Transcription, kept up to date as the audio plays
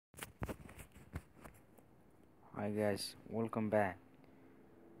Hi guys, welcome back.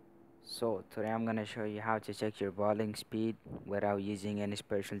 So today I'm gonna show you how to check your bowling speed without using any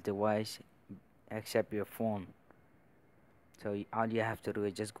special device except your phone. So all you have to do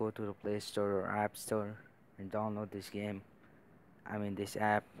is just go to the Play Store or App Store and download this game. This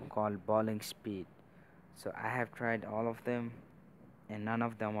app called Bowling Speed. So I have tried all of them and none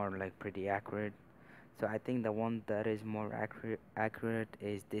of them are like pretty accurate. So I think the one that is more accurate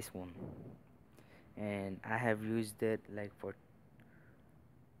is this one. And I have used it like for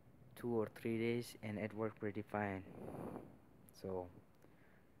 2 or 3 days and it worked pretty fine. So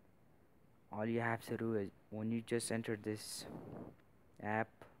all you have to do is when you just enter this app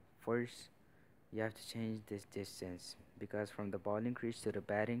first, you have to change this distance because from the bowling crease to the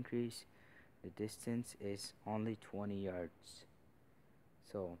batting crease, the distance is only 20 yards.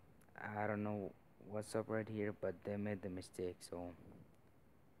 So I don't know what's up right here, but they made the mistake. So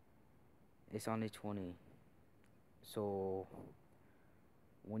it's only 20. So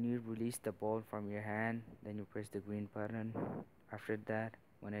when you release the ball from your hand, then you press the green button. After that,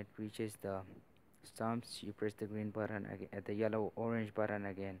 when it reaches the stumps, you press the green button again, the yellow orange button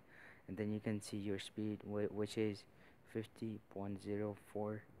again, and then you can see your speed, which is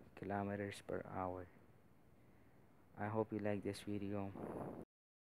 50.04 kilometers per hour. I hope you like this video.